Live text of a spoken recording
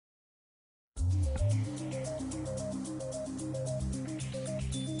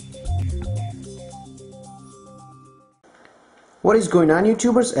What is going on,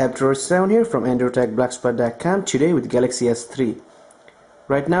 YouTubers? At&t here from AndroidTechBlogspot.com today with Galaxy S3.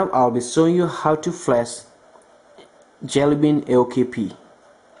 Right now I'll be showing you how to flash Jelly Bean AOKP.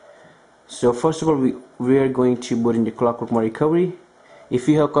 So first of all we are going to boot into Clockwork My Recovery. If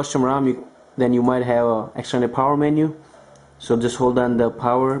you have custom ROM then you might have an external power menu. So just hold on the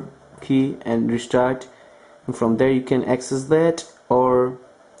power key and restart, and from there you can access that, or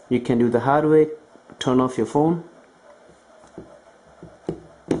you can do the hard way, turn off your phone.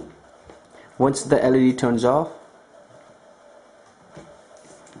 Once the LED turns off,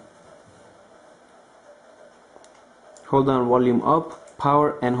 hold on volume up,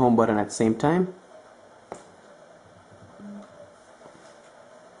 power and home button at the same time,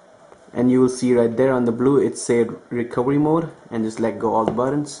 and you will see right there on the blue it said recovery mode, and just let go all the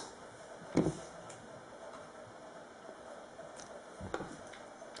buttons.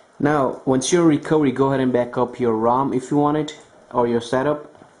 Now once you're in recovery, go ahead and back up your ROM if you want it, or your setup.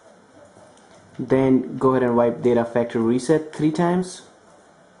 Then go ahead and wipe data factory reset 3 times.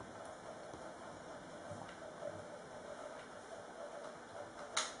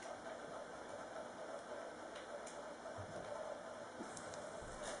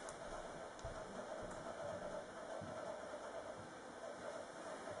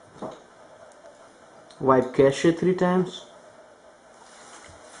 Wipe cache 3 times.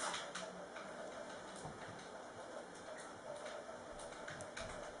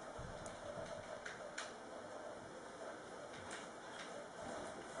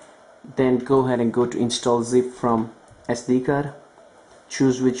 Then go ahead and go to install zip from SD card.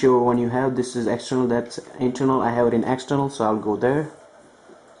 Choose whichever one you have. This is external, that's internal. I have it in external, so I'll go there.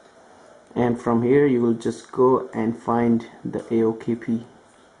 And from here you will just go and find the AOKP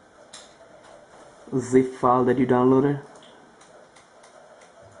zip file that you downloaded,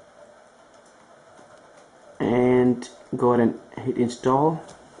 and go ahead and hit install.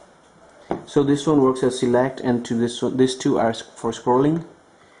 So this one works as select, and to this one, these two are for scrolling,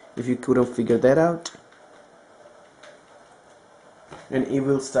 if you couldn't figure that out. And it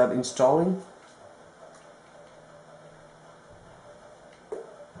will start installing.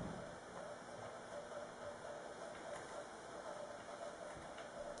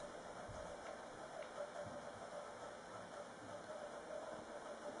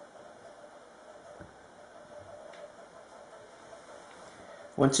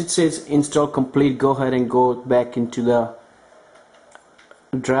 Once it says install complete, go ahead and go back into the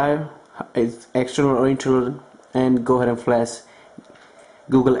drive, it's external or internal, and go ahead and flash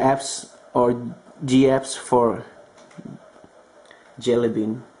Google Apps or G Apps for Jelly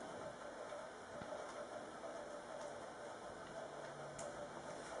Bean.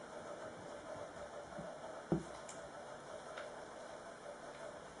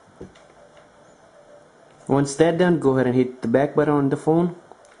 Once that's done, go ahead and hit the back button on the phone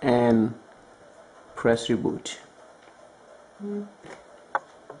and press reboot.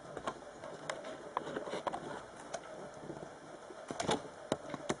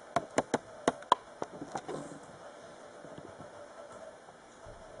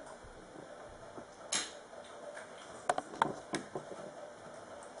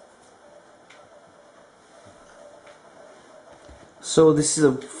 So this is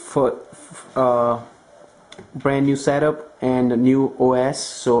a brand new setup and a new OS,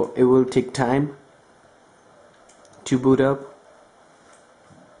 so it will take time to boot up.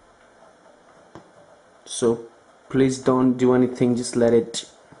 So please don't do anything, just let it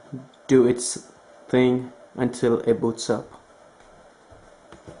do its thing until it boots up.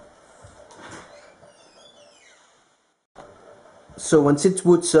 So once it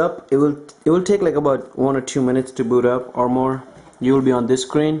boots up, it will take like about 1 or 2 minutes to boot up or more. You will be on this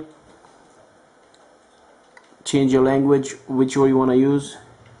screen. Change your language, whichever you want to use.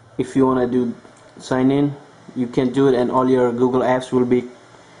 If you want to do sign in, you can do it, and all your Google apps will be,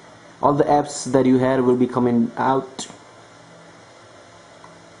 all the apps that you had will be coming out.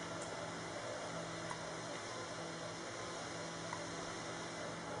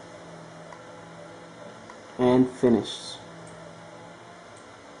 And finish.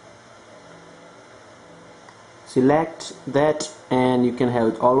 Select that, and you can have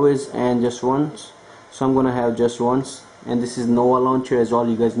it always and just once. So I'm gonna have just once, and this is Nova launcher, as all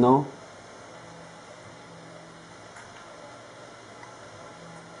you guys know.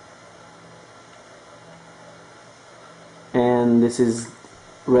 And this is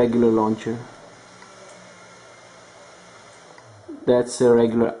regular launcher. That's a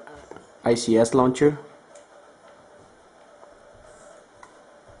regular ICS launcher.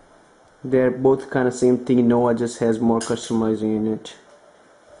 They're both kind of same thing. Nova just has more customizing in it.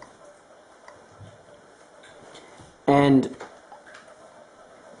 And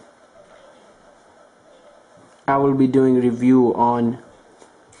I will be doing a review on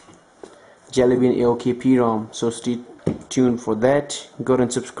Jelly Bean AOKP ROM, so stay tuned for that. Go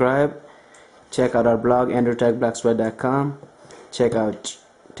and subscribe. Check out our blog andrewtechblackspot.com. Check out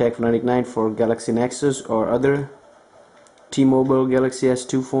Tech99 for Galaxy Nexus or other T-Mobile Galaxy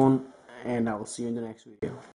S2 phone, and I will see you in the next video.